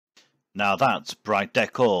Now that's bright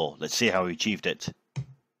decor. Let's see how we achieved it.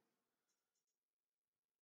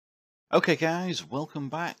 Okay guys, welcome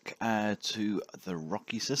back to the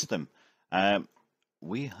Rocky system.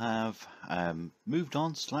 We have moved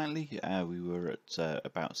on slightly. We were at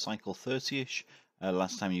about cycle 30ish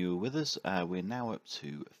last time you were with us. We're now up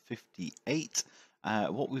to 58.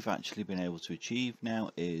 What we've actually been able to achieve now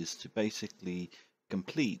is to basically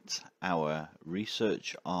complete our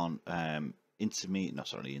research on the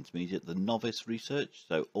novice research.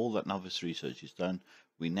 So all that novice research is done.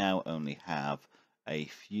 We now only have a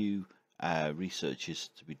few researches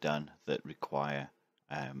to be done that require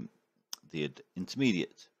the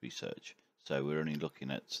intermediate research. So we're only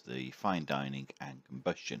looking at the fine dining and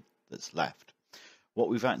combustion that's left. What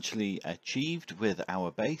we've actually achieved with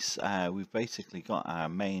our base, we've basically got our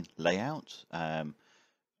main layout.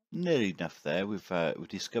 Nearly enough there. We've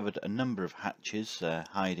discovered a number of hatches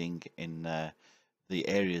hiding in the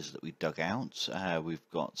areas that we dug out. We've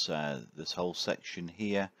got this whole section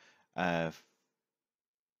here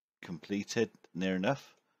completed near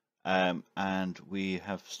enough, and we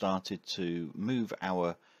have started to move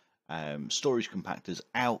our storage compactors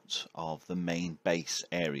out of the main base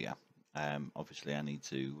area. Obviously I need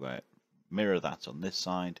to mirror that on this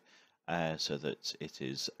side so that it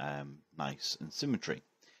is nice and symmetry.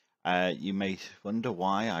 You may wonder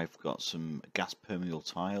why I've got some gas permeable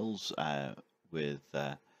tiles with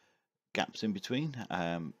gaps in between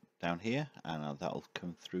down here, and that'll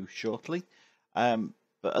come through shortly.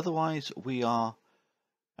 But otherwise we are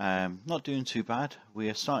not doing too bad.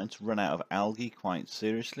 We are starting to run out of algae quite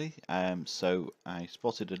seriously, so I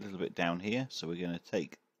spotted a little bit down here, so we're going to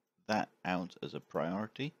take that out as a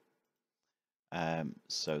priority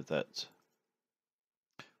so that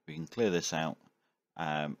we can clear this out,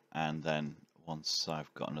 and then once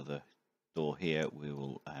I've got another door here we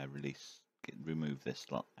will remove this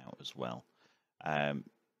lot out as well.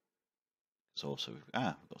 So also we've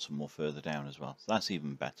got some more further down as well, so that's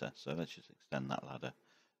even better. So let's just extend that ladder.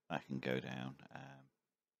 That can go down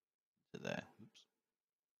to there. Oops.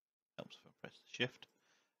 Helps if I press the shift.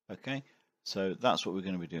 Okay, so that's what we're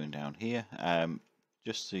going to be doing down here.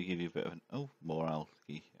 Just to give you a bit of an more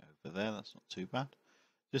algae over there. That's not too bad.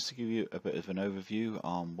 Just to give you a bit of an overview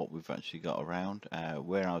on what we've actually got around.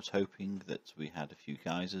 Where I was hoping that we had a few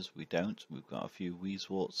geysers, we don't. We've got a few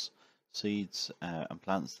wheezeworts seeds and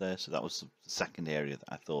plants there, so that was the second area that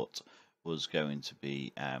I thought was going to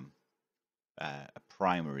be a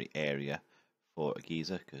primary area for a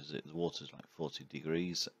geyser, because the water's like 40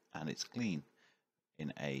 degrees and it's clean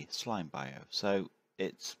in a slime bio, so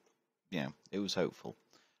it's, it was hopeful.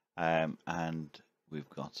 And we've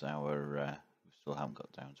got our we still haven't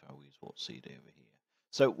got down to our wheezewort seed over here.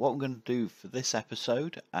 So what I'm going to do for this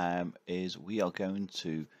episode is we are going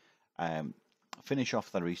to finish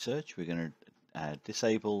off the research. We're going to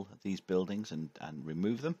disable these buildings and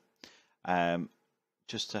remove them.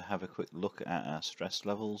 Just to have a quick look at our stress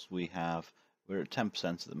levels, we're at 10%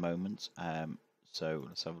 at the moment. So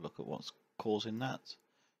let's have a look at what's causing that.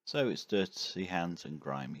 So it's dirty hands and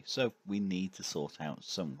grimy. So we need to sort out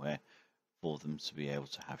somewhere for them to be able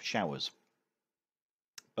to have showers.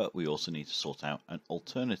 But we also need to sort out an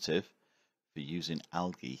alternative for using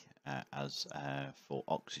algae as for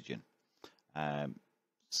oxygen.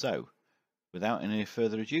 So without any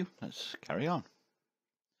further ado, let's carry on.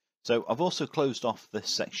 So I've also closed off this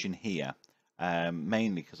section here,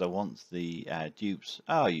 mainly because I want the dupes.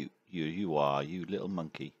 Oh, you little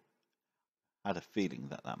monkey. I had a feeling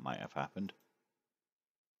that that might have happened.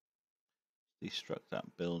 Destruct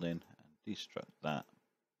that building and destruct that.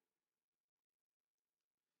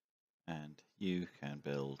 And you can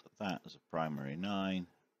build that as a primary 9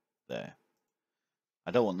 there.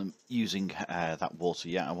 I don't want them using that water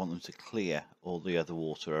yet. I want them to clear all the other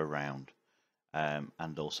water around.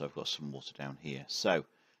 And also I've got some water down here. So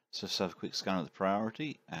let's have a quick scan of the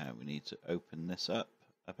priority. We need to open this up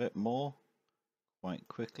a bit more quite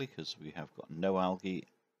quickly because we have got no algae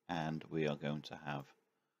and we are going to have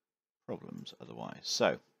problems otherwise.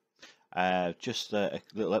 So just a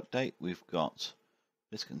little update. We've got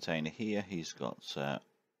this container here. He's got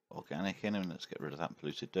organic in him. Let's get rid of that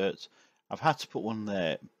polluted dirt. I've had to put one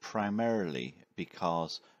there primarily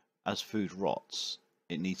because as food rots,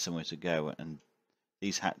 it needs somewhere to go, and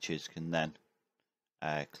these hatches can then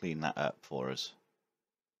clean that up for us.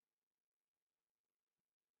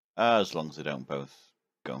 As long as they don't both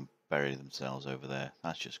go and bury themselves over there.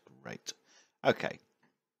 That's just great. Okay.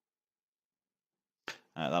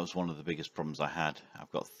 That was one of the biggest problems I had.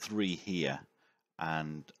 I've got 3 here,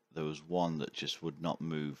 and there was one that just would not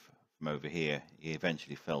move from over here. He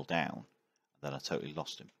eventually fell down, and then I totally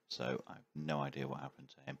lost him. So I have no idea what happened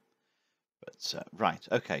to him. Right,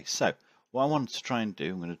 okay, so what I wanted to try and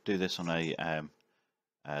do, I'm going to do this on a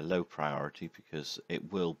low priority because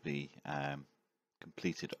it will be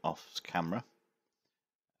completed off camera.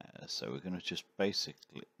 So we're going to just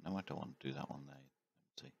basically, no, I don't want to do that one there.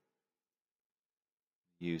 Let's see.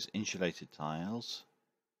 Use insulated tiles.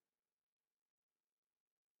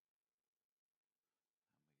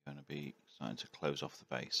 We're going to be starting to close off the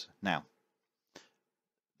base. Now,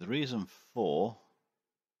 the reason for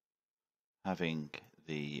having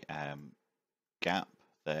the gap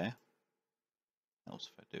there, else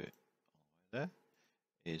if I do it all the way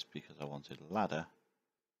there, is because I wanted a ladder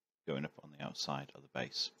going up on the outside of the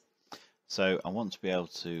base. So I want to be able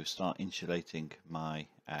to start insulating my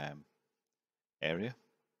area,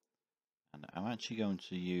 and I'm actually going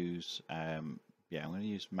to use I'm going to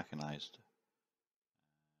use mechanized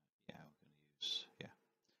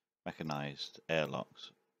mechanized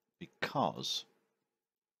airlocks, because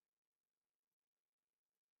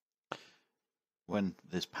when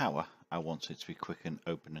there's power I want it to be quick and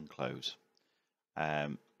open and close,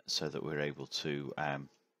 so that we're able to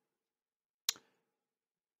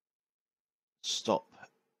stop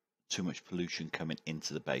too much pollution coming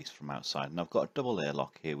into the base from outside. And I've got a double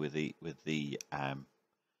airlock here with the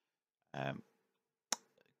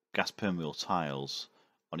gas permeable tiles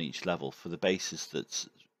on each level for the bases that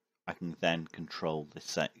I can then control the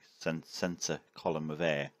center column of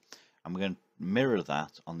air. I'm going to mirror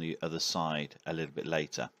that on the other side a little bit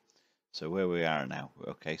later. So where we are now,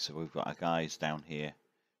 okay, so we've got our guys down here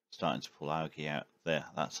starting to pull algae out there.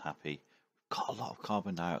 That's happy. We've got a lot of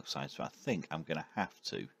carbon dioxide, so I think I'm going to have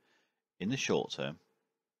to, in the short term,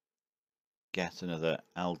 get another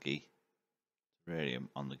algae terrarium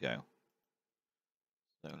on the go.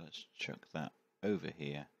 So let's chuck that over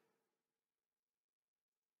here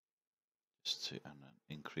just to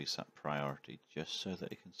increase that priority, just so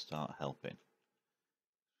that it can start helping.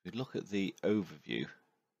 If we look at the overview,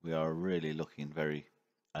 we are really looking very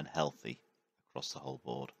unhealthy across the whole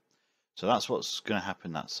board. So that's what's going to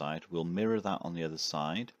happen that side. We'll mirror that on the other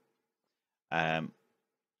side. We've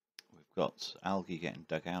got algae getting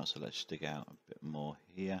dug out, so let's dig out a bit more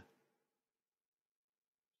here.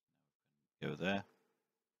 Go there.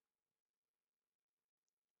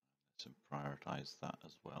 Let's prioritize that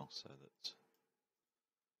as well, so that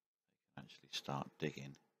they can actually start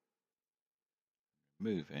digging,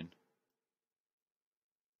 moving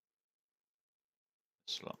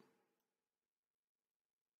the slot.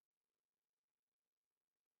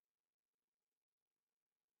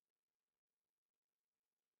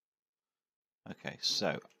 Okay,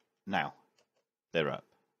 so now they're up.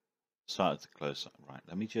 Started to close. Right,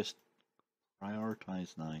 let me just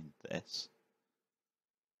prioritize this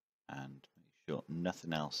and make sure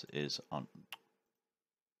nothing else is on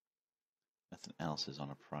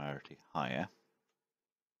a priority higher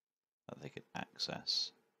that they can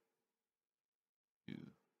access.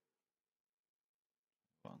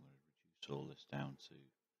 Well, I'm going to reduce all this down to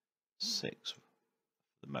 6 for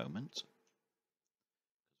the moment.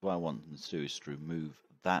 What I want them to do is to remove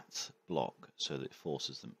that block so that it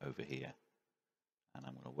forces them over here, and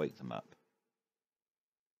I'm going to wake them up.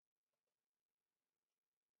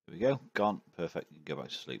 There we go, gone, perfect. You can go back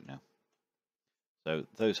to sleep now. So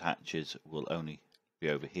those hatches will only be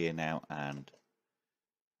over here now, and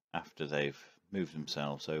after they've moved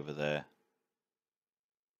themselves over there,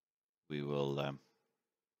 we will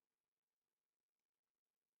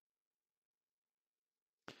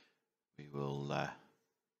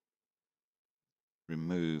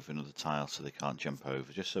remove another tile so they can't jump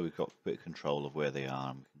over, just so we've got a bit of control of where they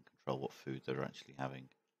are and we can control what food they're actually having.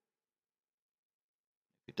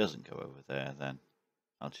 If it doesn't go over there, then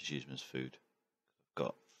I'll just use them as food. I've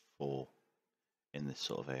got 4 in this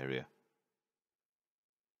sort of area.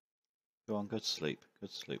 Go on, go to sleep, go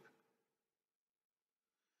to sleep.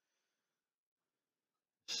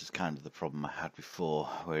 This is kind of the problem I had before,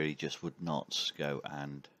 where he just would not go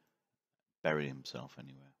and bury himself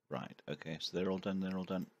anywhere. Right, okay, so they're all done, they're all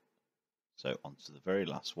done. So on to the very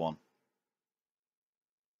last one.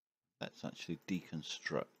 Let's actually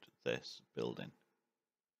deconstruct this building.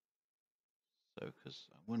 So, because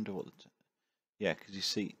I wonder what the... yeah, because you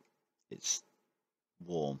see, it's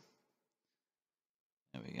warm.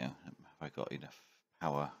 There we go. Have I got enough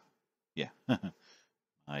power? Yeah.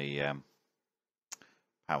 my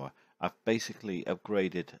power. I've basically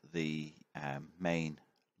upgraded the main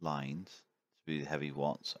lines to be the heavy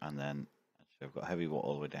watts, and then actually I've got heavy watt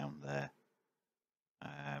all the way down there.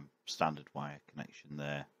 Standard wire connection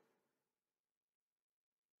there.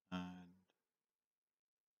 And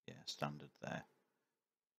yeah, standard there.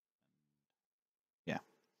 Yeah.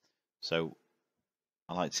 So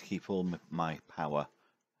I like to keep all my power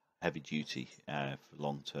heavy duty for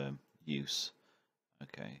long-term use.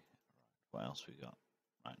 Okay, what else we got?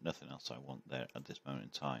 Right, nothing else I want there at this moment in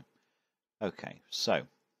time. Okay, so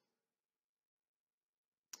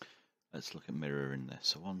let's look at mirroring this.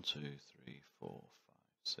 So 1, 2, 3, 4, 5,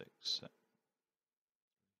 6, 7,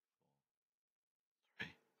 3, 4,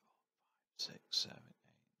 5, 6, 7, 8.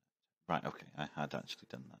 Right, okay, I had actually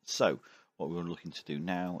done that. So what we're looking to do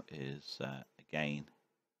now is again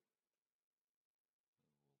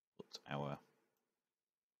put our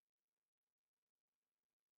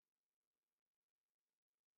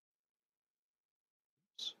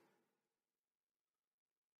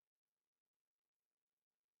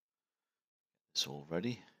this all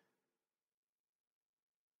ready.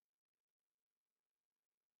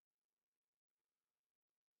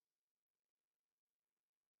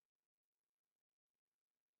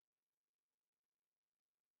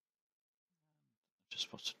 Just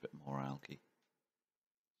spotted a bit more algae.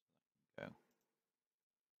 Go.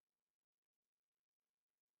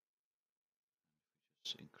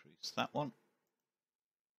 Just increase that one.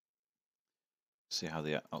 See how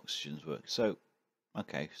the oxygens work. So,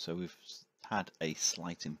 okay, so we've had a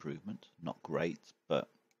slight improvement. Not great, but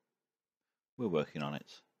we're working on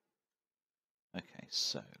it. Okay,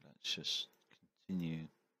 so let's just continue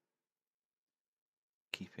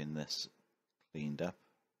keeping this cleaned up.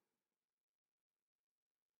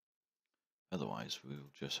 Otherwise, we'll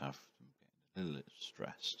just have them getting a little bit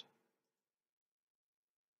stressed.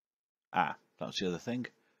 Ah, that's the other thing.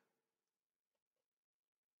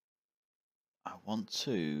 I want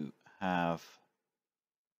to have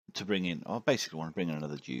to bring in, I basically want to bring in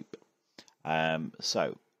another dupe.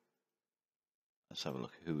 So let's have a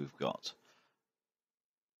look at who we've got.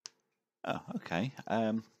 Oh, okay.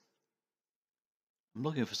 I'm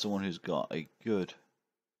looking for someone who's got a good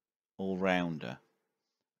all-rounder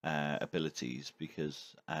abilities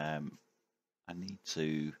because I need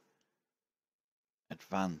to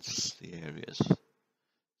advance the areas.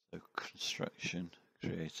 So construction,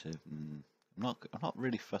 creative. I'm not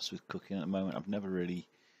really fussed with cooking at the moment. I've never really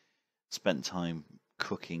spent time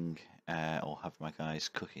cooking or have my guys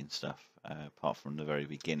cooking stuff apart from the very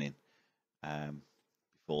beginning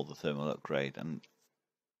before the thermal upgrade, and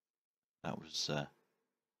that was not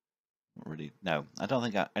really. No, I don't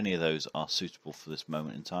think any of those are suitable for this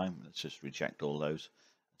moment in time. Let's just reject all those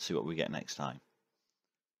and see what we get next time.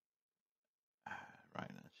 Right,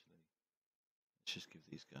 actually, let's just give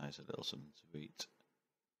these guys a little something to eat.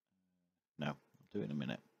 No, I'll do it in a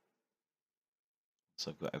minute.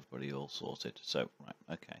 So I've got everybody all sorted. So, right,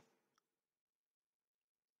 okay.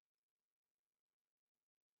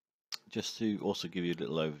 Just to also give you a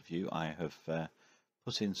little overview, I have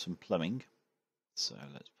put in some plumbing. So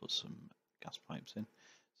let's put some gas pipes in.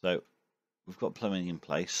 So we've got plumbing in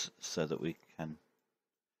place so that we can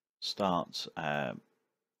start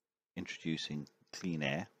introducing clean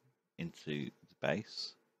air into the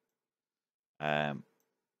base. So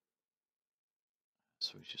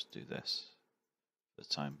we just do this for the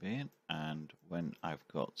time being, and when I've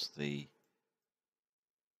got the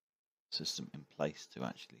system in place to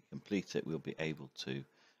actually complete it, we'll be able to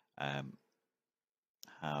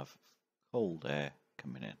have cold air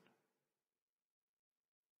coming in.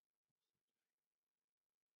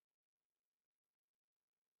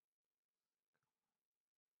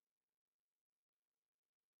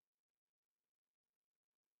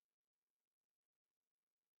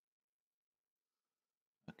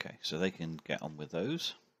 Okay, so they can get on with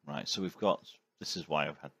those. Right, so we've got, this is why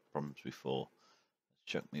I've had problems before.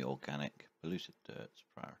 Let's chuck me organic, polluted dirt,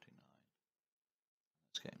 priority 9.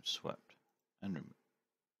 Let's get him swept and removed.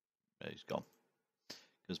 There, he's gone.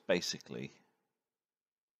 Because basically,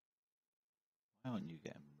 why aren't you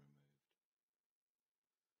getting removed?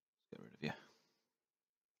 Let's get rid of you.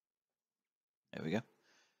 There we go.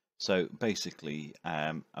 So basically,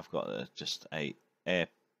 I've got just a air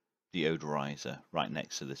deodorizer right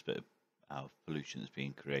next to this bit of pollution that's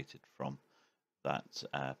being created from that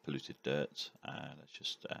polluted dirt. Let's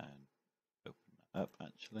just open that up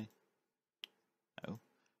actually. No,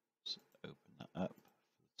 let's open that up for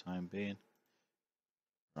the time being.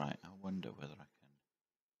 Right, I wonder whether I can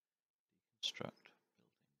deconstruct building.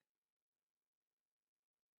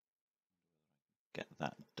 Get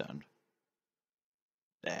that done.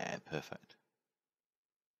 There, perfect.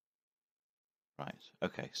 Right,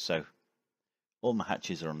 okay, so all my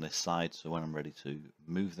hatches are on this side, so when I'm ready to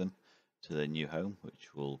move them to their new home,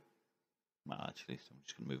 which will, well, actually, I'm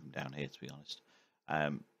just going to move them down here, to be honest. I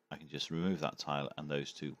can just remove that tile, and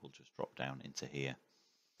those two will just drop down into here.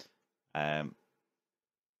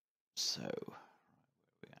 So, right,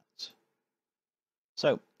 where are we at?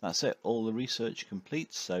 So that's it, all the research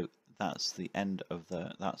complete. So that's the end of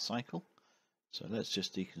that cycle. So let's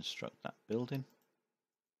just deconstruct that building.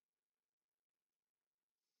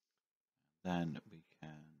 Then we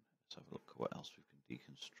can, let's have a look at what else we can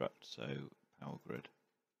deconstruct. So power grid.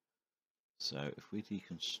 So if we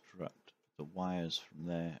deconstruct the wires from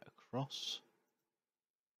there across,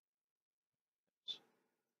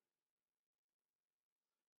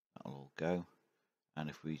 that'll all go. And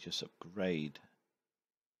if we just upgrade,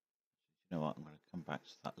 you know what, I'm going to come back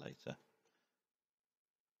to that later.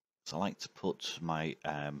 So I like to put my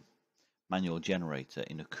manual generator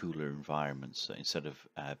in a cooler environment, so instead of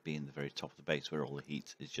being the very top of the base where all the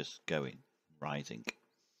heat is just going, rising.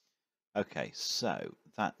 Okay, so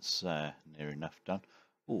that's near enough done.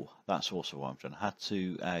 Oh, that's also what I've done. I had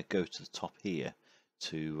to go to the top here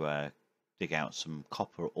to dig out some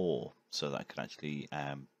copper ore so that I could actually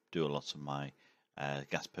do a lot of my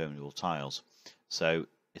gas permeable tiles. So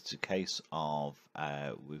it's a case of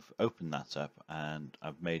we've opened that up and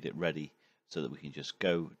I've made it ready so that we can just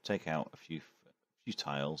go take out a few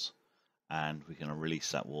tiles and we're going to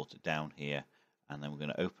release that water down here, and then we're going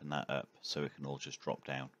to open that up so it can all just drop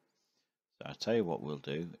down. So I'll tell you what we'll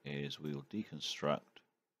do is we will deconstruct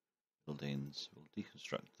buildings, we'll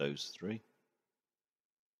deconstruct those three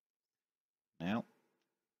now.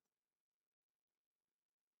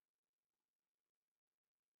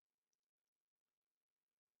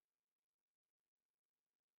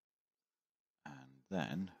 And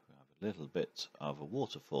then we have a little bit of a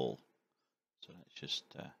waterfall. So let's just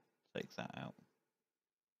take that out.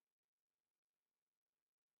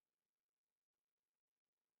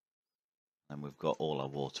 And we've got all our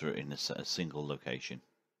water in a single location.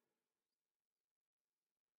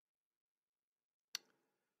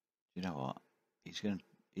 You know what?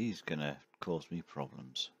 He's gonna cause me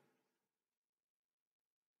problems.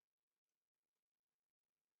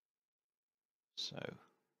 So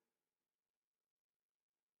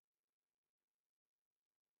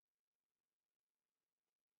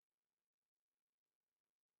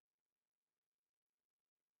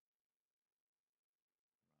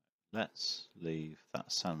let's leave that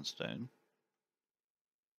sandstone.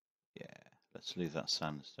 Yeah, let's leave that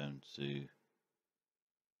sandstone to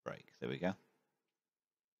break. There we go.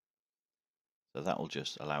 So that will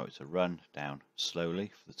just allow it to run down slowly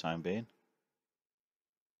for the time being.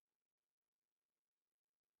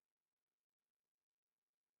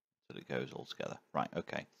 Until it goes all together. Right,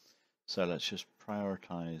 okay. So let's just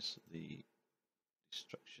prioritize the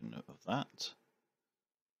destruction of that.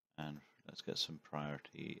 And let's get some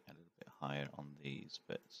priority a little bit higher on these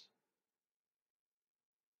bits.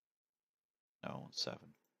 No, I want 7.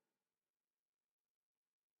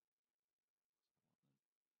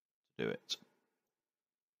 Do it.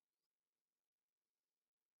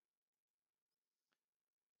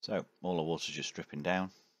 So all the water's just dripping down,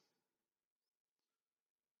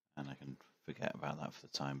 and I can forget about that for the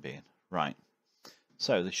time being. Right,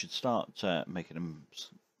 so they should start making them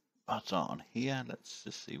start on here. Let's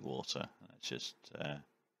just see water. Let's just let's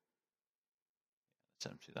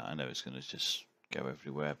empty that. I know it's going to just go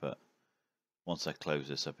everywhere, but once I close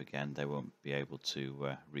this up again, they won't be able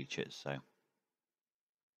to reach it. So.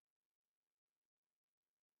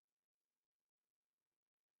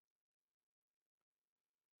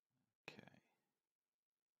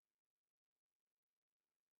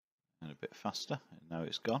 And a bit faster, and now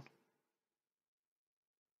it's gone.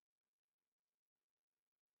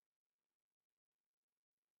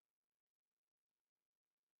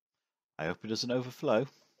 I hope it doesn't overflow.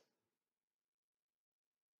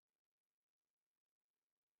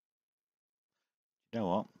 You know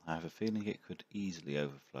what? I have a feeling it could easily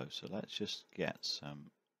overflow, so let's just get some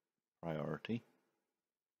priority.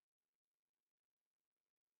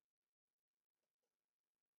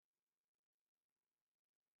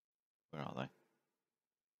 Where are they?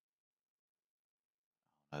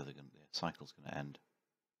 Oh, the cycle's going to end.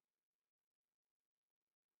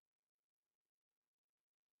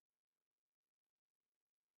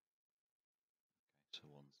 Okay, so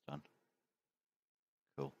one's done.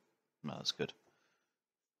 Cool. No, that's good.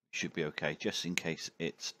 Should be okay, just in case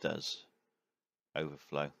it does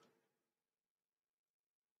overflow.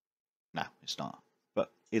 No, it's not.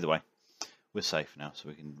 But either way, we're safe now, so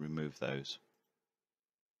we can remove those.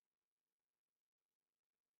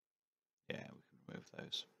 Yeah, we can remove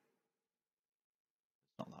those. There's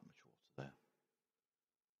not that much water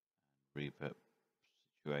there.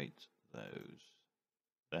 Situate those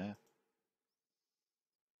there.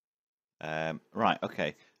 Right,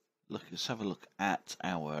 okay. Let's have a look at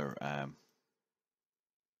our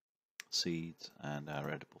seeds and our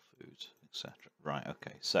edible foods, etc. Right,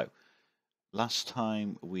 okay. So last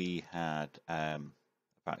time we had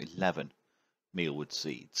about 11 mealwood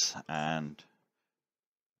seeds, and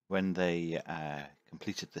when they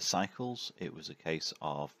completed the cycles, it was a case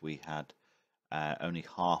of we had only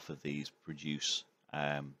half of these produce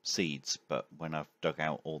seeds, but when I've dug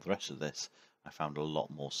out all the rest of this, I found a lot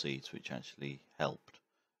more seeds, which actually helped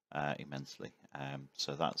immensely.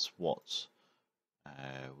 So that's what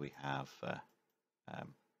we have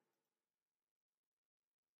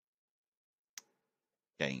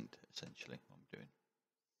gained, essentially, what I'm doing.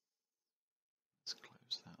 Let's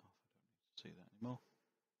close that off. I don't need to see that anymore.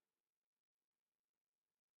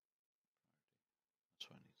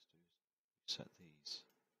 That's what I need to do is set these.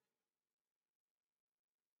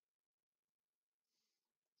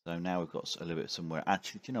 So now we've got a little bit somewhere.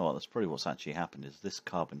 Actually, do you know what? That's probably what's actually happened is this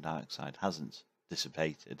carbon dioxide hasn't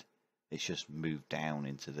dissipated. It's just moved down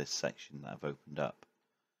into this section that I've opened up.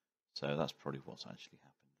 So that's probably what's actually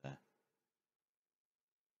happened there.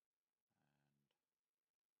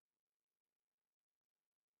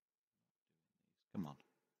 Come on.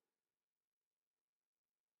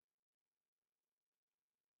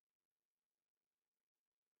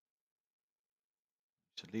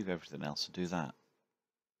 So leave everything else and do that.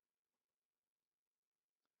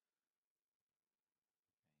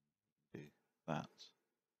 Do that.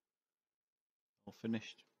 All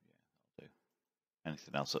finished? Yeah, that'll do.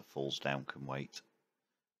 Anything else that falls down can wait.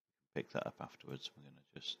 Pick that up afterwards. We're going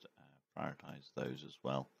to just prioritize those as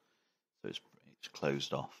well. So it's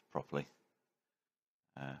closed off properly.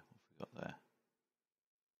 What have we got there?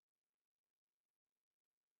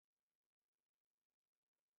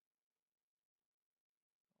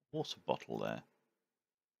 Water bottle there.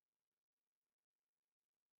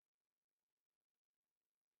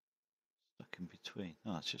 Stuck in between.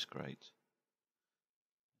 Oh, that's just great.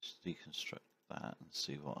 Let's deconstruct that and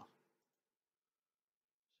see what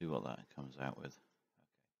that comes out with.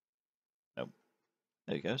 Okay. Nope.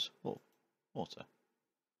 There it goes. Oh, water.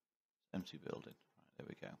 Empty building. Right, there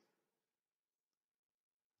we go.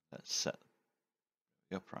 Let's set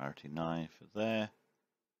priority 9 for there.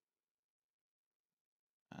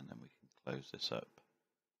 And then we can close this up.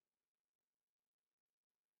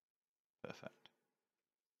 Perfect.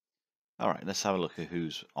 All right, let's have a look at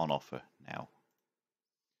who's on offer now.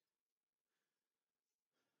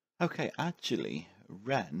 Okay, actually,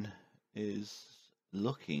 Ren is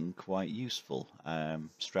looking quite useful.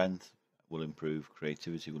 Strength will improve,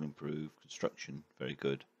 creativity will improve, construction, very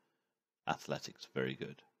good, athletics, very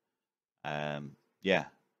good. Yeah,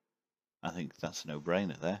 I think that's a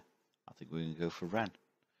no-brainer there. I think we're going to go for Ren.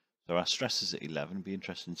 So our stress is at 11. It'll be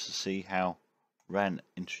interesting to see how Ren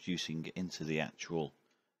introducing into the actual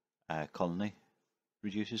colony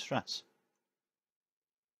reduces stress.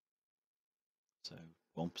 So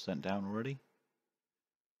 1% down already.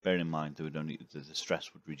 Bearing in mind the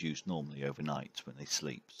stress would reduce normally overnight when they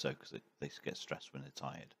sleep, so because they get stressed when they're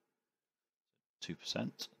tired.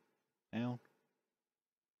 2% down.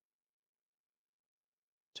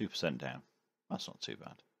 2% down. That's not too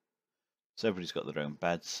bad. So everybody's got their own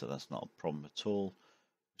beds, so that's not a problem at all.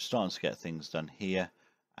 We're starting to get things done here.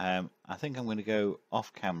 I think I'm going to go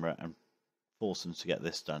off camera and force them to get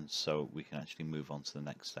this done so we can actually move on to the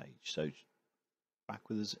next stage. So back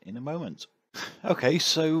with us in a moment. Okay,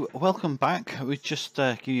 so welcome back. We just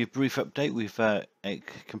give you a brief update. We've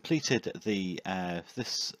completed the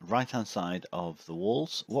this right-hand side of the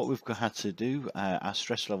walls. What we've had to do, our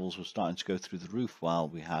stress levels were starting to go through the roof while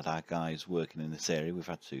we had our guys working in this area. We've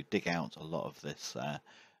had to dig out a lot of this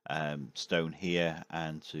stone here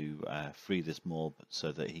and to free this mob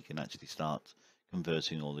so that he can actually start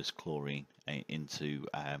converting all this chlorine into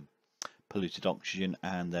polluted oxygen,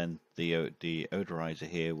 and then the odorizer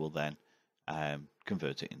here will then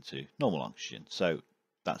convert it into normal oxygen. So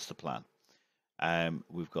that's the plan.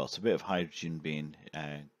 We've got a bit of hydrogen being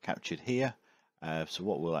captured here. So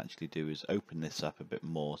what we'll actually do is open this up a bit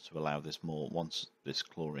more to allow this more. Once this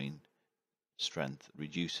chlorine strength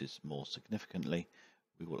reduces more significantly,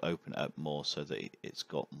 we will open it up more so that it's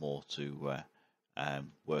got more to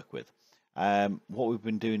work with. What we've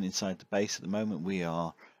been doing inside the base at the moment, we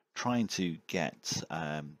are trying to get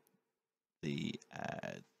the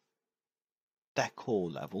decor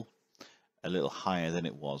level a little higher than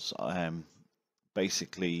it was.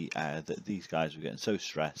 Basically, that these guys were getting so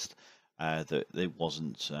stressed that it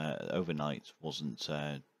wasn't overnight wasn't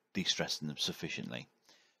de-stressing them sufficiently.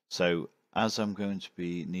 So as I'm going to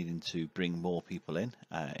be needing to bring more people in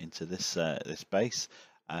into this this base,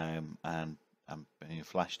 and I'm being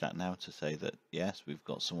flashed at now to say that yes, we've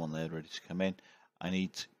got someone there ready to come in. I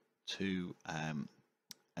need to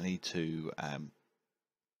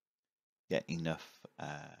get enough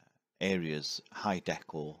areas high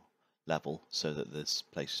decor level so that there's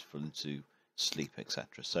places for them to sleep,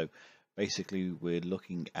 etc. So basically we're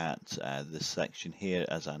looking at this section here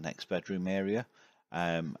as our next bedroom area,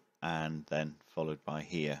 and then followed by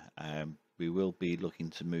here. We will be looking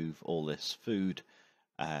to move all this food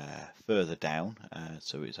further down,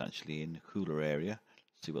 so it's actually in a cooler area.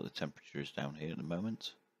 Let's see what the temperature is down here at the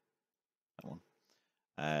moment. That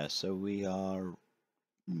one. So we're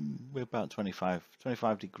about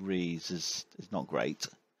 25 degrees is not great,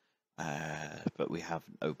 but we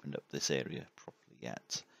haven't opened up this area properly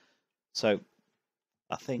yet. So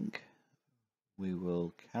I think we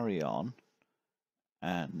will carry on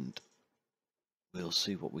and we'll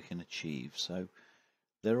see what we can achieve. So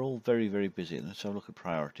they're all very, very busy. Let's have a look at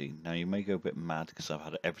priority. Now you may go a bit mad because I've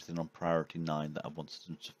had everything on priority 9 that I wanted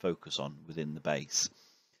them to focus on within the base.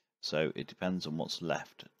 So it depends on what's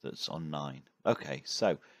left that's on 9. Okay,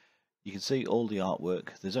 so you can see all the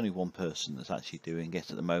artwork. There's only one person that's actually doing it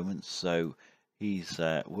at the moment, so he's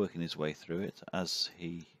working his way through it. As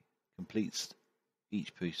he completes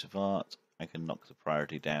each piece of art, I can knock the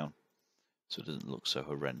priority down so it doesn't look so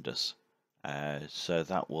horrendous. So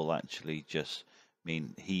that will actually just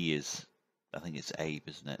mean he is, I think it's Abe,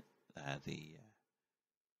 isn't it? The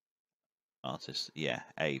artist, yeah,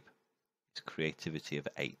 Abe. It's creativity of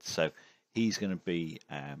 8. So he's going to be,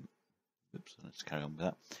 oops, let's carry on with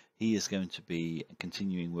that. He is going to be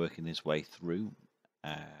continuing working his way through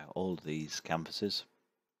all of these canvases,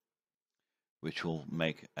 which will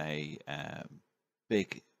make a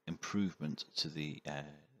big improvement to the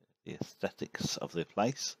aesthetics of the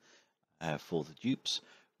place for the dupes.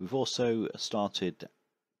 We've also started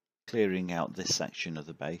clearing out this section of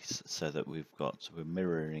the base so that we're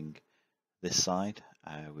mirroring this side.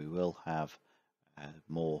 We will have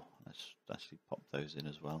more. Let's actually pop those in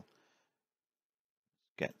as well.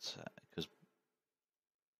 Because the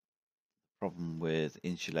problem with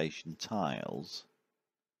insulation tiles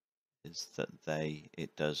is that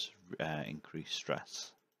it does increase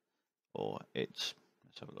stress, or let's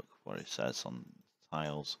have a look what it says on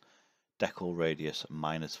tiles. Decor radius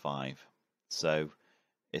 -5. So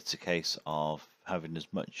it's a case of having as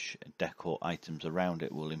much decor items around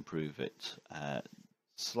it will improve it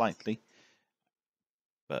slightly,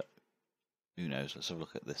 but who knows. Let's have a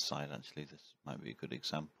look at this side. Actually, this might be a good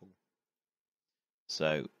example.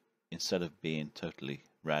 So instead of being totally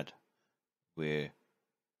red, we're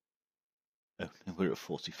at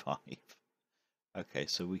 45. Okay,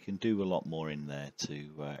 so we can do a lot more in there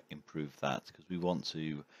to improve that, because we want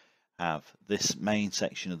to have this main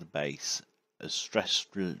section of the base as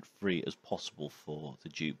stress-free as possible for the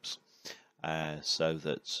dupes, so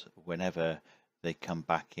that whenever they come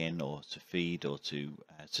back in or to feed or to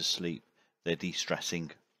sleep, they're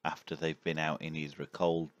de-stressing after they've been out in either a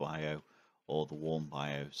cold bio or the warm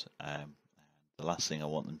bios. The last thing I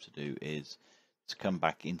want them to do is to come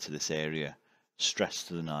back into this area stressed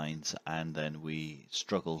to the nines, and then we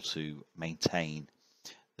struggle to maintain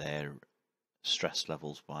their stress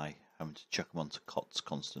levels by having to chuck them onto cots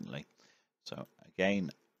constantly. So again,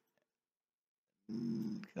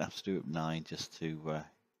 I'm gonna have to do it 9 just to so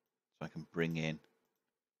I can bring in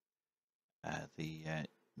the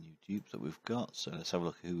new dupe that we've got. So let's have a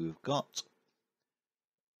look at who we've got.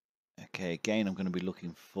 Okay, again I'm going to be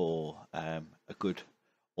looking for a good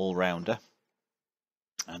all-rounder,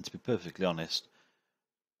 and to be perfectly honest,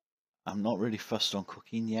 I'm not really fussed on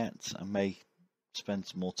cooking yet. I may spend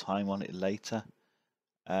some more time on it later.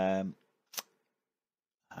 I'm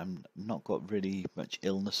not got really much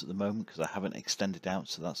illness at the moment because I haven't extended out,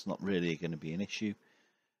 so that's not really going to be an issue.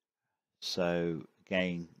 So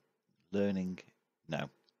again, learning, no,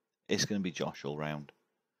 it's going to be Josh all round.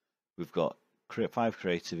 We've got 5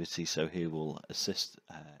 creativity, so he will assist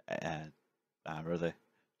our other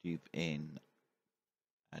dupe in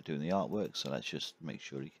doing the artwork. So let's just make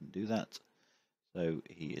sure he can do that. So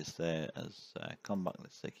he is there as combat.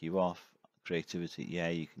 Let's take you off. Creativity, yeah,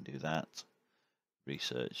 you can do that.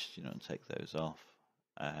 Research, take those off.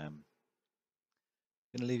 I'm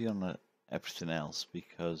going to leave you on everything else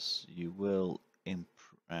because you will improve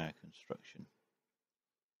construction.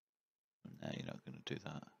 No, you're not going to do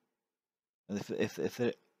that. And if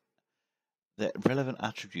the relevant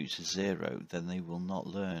attributes is 0, then they will not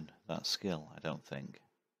learn that skill, I don't think.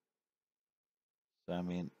 So I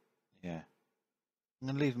mean, yeah, I'm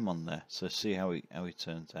going to leave them on there. So see how he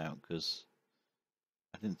turns out, because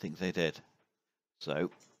I didn't think they did. So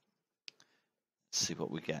let's see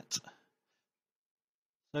what we get.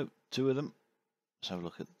 So 2 of them. Let's have a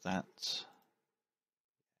look at that.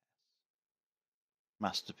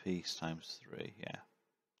 Masterpiece ×3, yeah,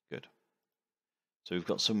 good. So we've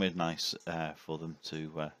got somewhere nice for them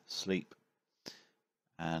to sleep,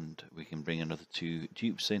 and we can bring another 2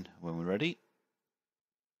 dupes in when we're ready.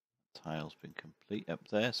 Tile's been complete up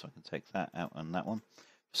there, so I can take that out on that one.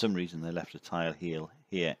 For some reason they left a tile here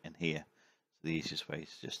and here. So the easiest way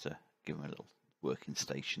is just to give them a little working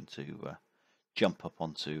station to jump up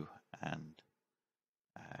onto and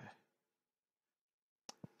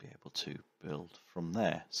be able to build from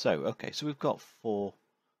there. So okay, so we've got 4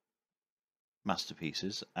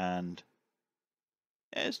 masterpieces, and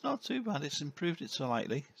yeah, it's not too bad. It's improved it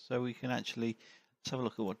slightly, so we can actually let's have a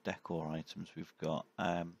look at what decor items we've got.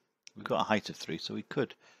 We've got a height of 3, so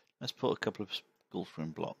let's put a couple of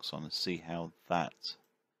Gulfrin blocks on and see how that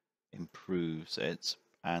improves it.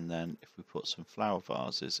 And then if we put some flower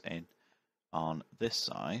vases in on this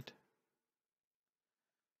side,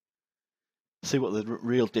 see what the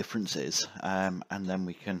real difference is, and then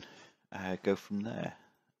we can go from there.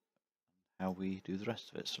 How we do the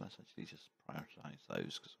rest of it. So let's actually just prioritize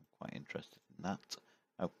those because I'm quite interested in that.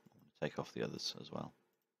 Oh, I'm going to take off the others as well.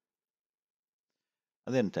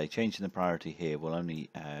 At the end of the day, changing the priority here will only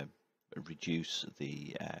reduce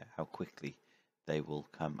the how quickly they will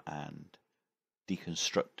come and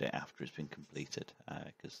deconstruct it after it's been completed,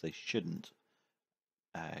 because they shouldn't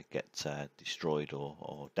get destroyed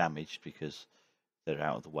or damaged because they're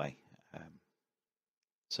out of the way.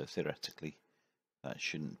 So theoretically, that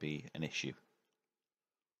shouldn't be an issue.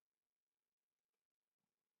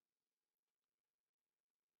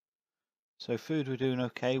 So food we're doing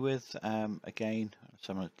okay with. Again, let's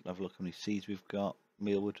have a look how many seeds we've got.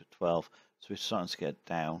 Mealwood 12. So we're starting to get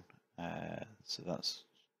down. So that's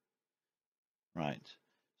right.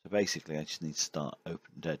 So basically, I just need to start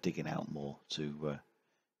digging out more to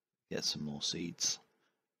get some more seeds.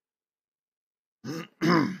 Increase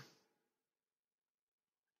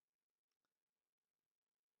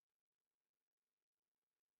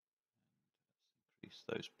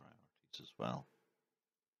those priorities as well.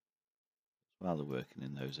 While they're working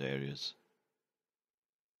in those areas,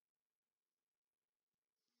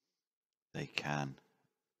 they can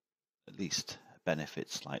at least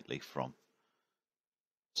benefit slightly from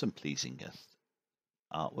some pleasing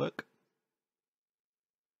artwork.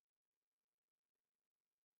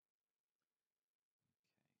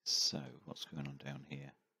 So what's going on down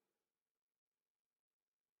here?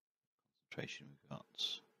 Concentration we've got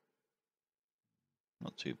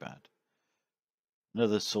not too bad.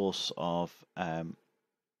 Another source of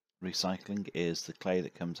recycling is the clay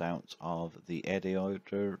that comes out of the air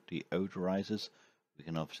deodorizers. We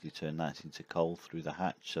can obviously turn that into coal through the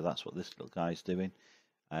hatch, so that's what this little guy's doing.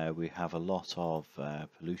 We have a lot of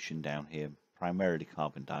pollution down here, primarily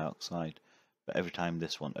carbon dioxide, but every time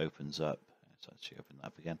this one opens up, let's actually open that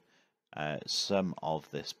up again, some of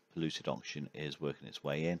this polluted oxygen is working its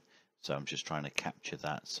way in, so I'm just trying to capture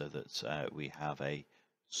that so that we have a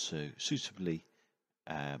suitably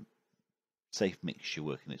safe mixture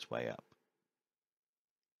working its way up.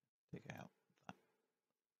 Dig out that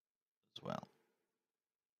as well.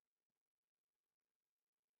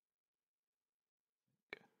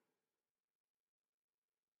 Okay.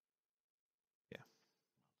 Yeah.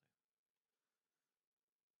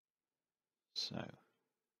 So,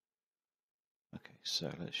 okay,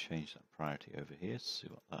 so let's change that priority over here to see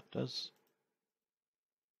what that does.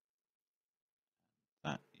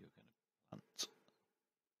 That you're going to plant.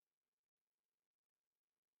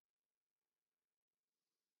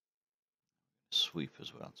 Sweep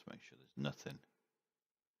as well to make sure there's nothing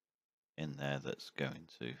in there that's going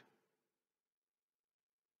to make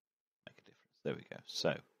a difference. There we go.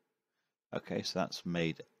 So, okay, so that's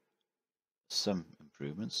made some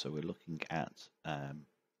improvements. So we're looking at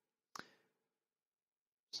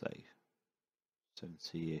say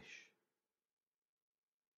 70-ish.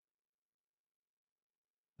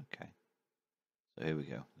 Okay, so here we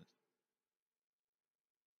go.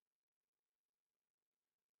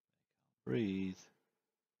 Breathe.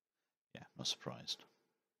 Yeah, not surprised.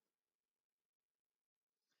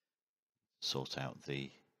 Sort out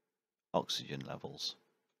the oxygen levels.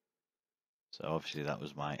 So obviously that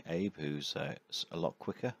was my Abe, who's a lot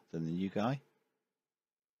quicker than the new guy.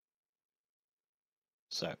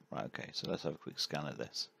 So, right, okay, so let's have a quick scan of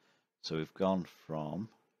this. So we've gone from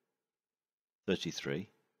 33,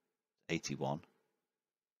 81,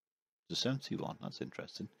 to 71, that's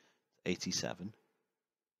interesting, 87.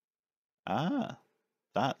 Ah,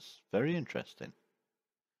 that's very interesting.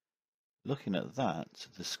 Looking at that,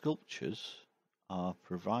 the sculptures are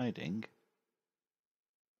providing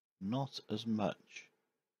not as much.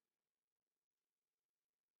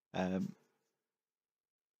 Hang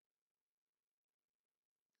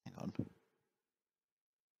on.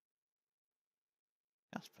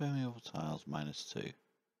 Gas permeable tiles -2.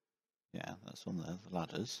 Yeah, that's on there. The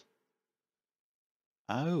ladders.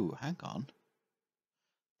 Oh, hang on.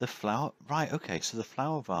 The flower. Right, okay, so the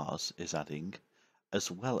flower vase is adding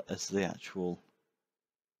as well as the actual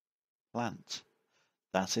plant.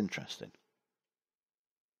 That's interesting.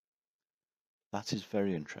 That is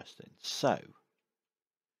very interesting. So,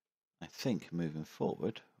 I think moving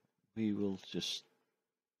forward, we will just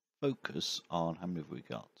focus on how many have we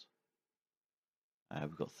got?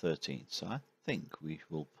 We've got 13, so I think we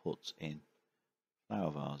will put in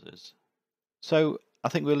flower vases. So I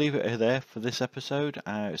think we'll leave it there for this episode.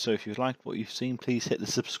 So if you've liked what you've seen, please hit the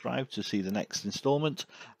subscribe to see the next installment.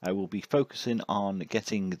 We'll be focusing on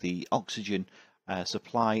getting the oxygen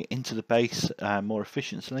supply into the base more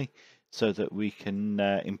efficiently, so that we can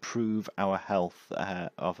improve our health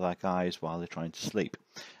of our guys while they're trying to sleep.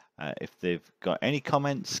 If they've got any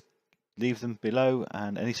comments, leave them below,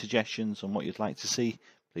 and any suggestions on what you'd like to see,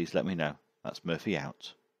 please let me know. That's Murphy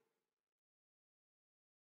out.